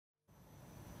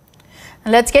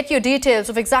And let's get you details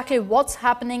of exactly what's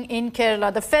happening in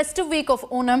Kerala. The festive week of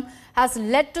Onam has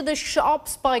led to the sharp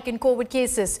spike in COVID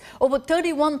cases. Over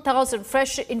 31,000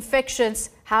 fresh infections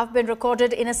have been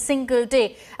recorded in a single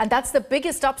day. And that's the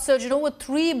biggest upsurge in over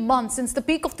 3 months since the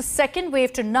peak of the second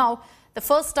wave to now. The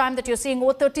first time that you're seeing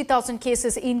over 30,000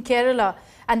 cases in Kerala.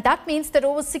 And that means that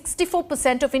over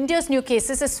 64% of India's new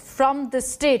cases is from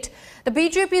this state. The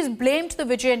BJP has blamed the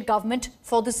Vijayan government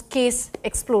for this case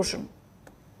explosion.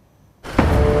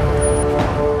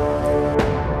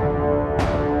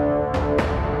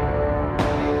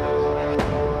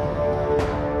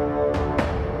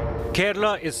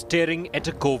 Kerala is staring at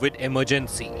a COVID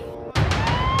emergency.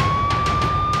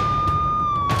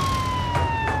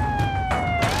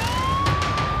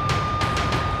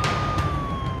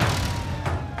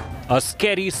 A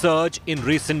scary surge in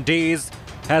recent days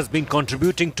has been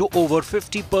contributing to over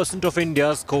 50% of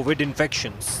India's COVID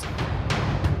infections.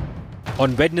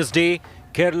 On Wednesday,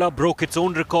 Kerala broke its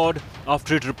own record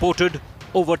after it reported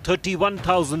over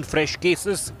 31,000 fresh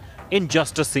cases in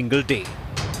just a single day.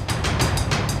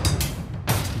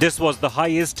 This was the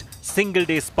highest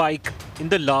single-day spike in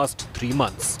the last 3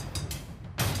 months.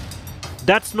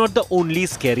 That's not the only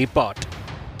scary part.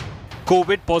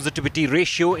 COVID positivity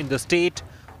ratio in the state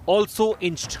also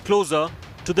inched closer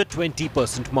to the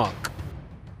 20% mark.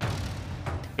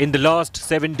 In the last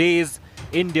 7 days,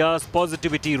 India's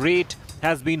positivity rate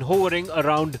has been hovering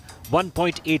around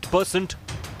 1.8%,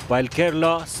 while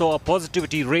Kerala saw a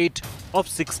positivity rate of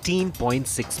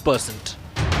 16.6%.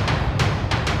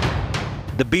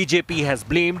 The BJP has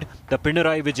blamed the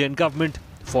Pinarayi Vijayan government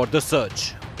for the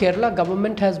surge. Kerala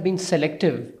government has been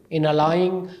selective in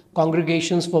allowing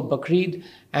congregations for Bakrid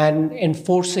and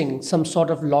enforcing some sort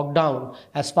of lockdown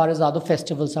as far as other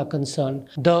festivals are concerned.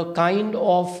 The kind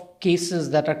of cases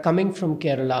that are coming from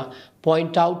Kerala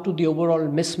point out to the overall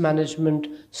mismanagement,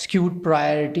 skewed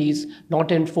priorities,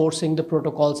 not enforcing the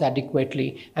protocols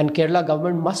adequately. And Kerala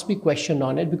government must be questioned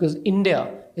on it because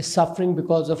India is suffering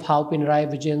because of how Pinarayi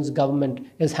Vijayan's government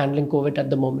is handling COVID at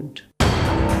the moment.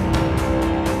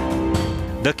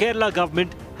 The Kerala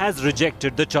government has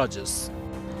rejected the charges.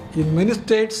 In many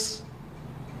states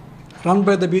run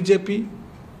by the BJP,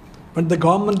 when the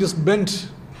government is bent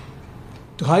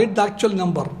to hide the actual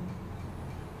number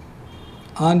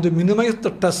and minimize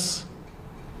the tests,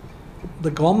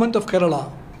 the government of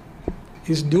Kerala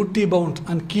is duty-bound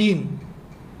and keen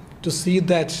to see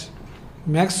that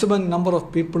maximum number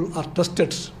of people are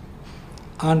tested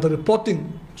and the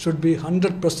reporting should be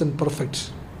 100%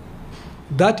 perfect.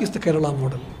 That is the Kerala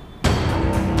model.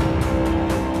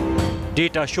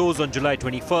 Data shows on July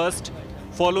 21st,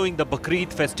 following the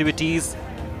Bakrid festivities,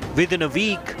 within a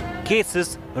week,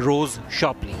 cases rose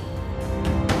sharply.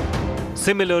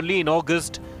 Similarly, in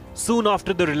August, soon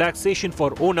after the relaxation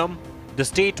for Onam, the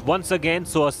state once again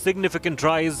saw a significant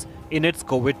rise in its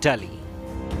COVID tally.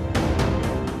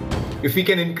 If we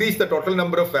can increase the total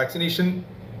number of vaccination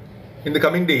in the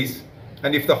coming days,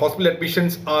 and if the hospital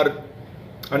admissions are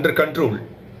under control,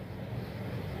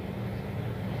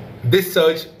 this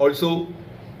surge also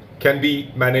can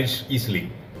be managed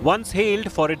easily. Once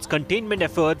hailed for its containment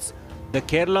efforts, the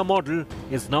Kerala model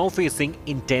is now facing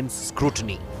intense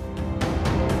scrutiny.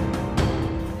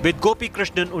 With Gopi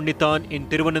Krishnan Unnithan in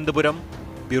Thiruvananthapuram,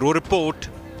 Bureau Report,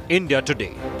 India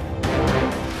Today.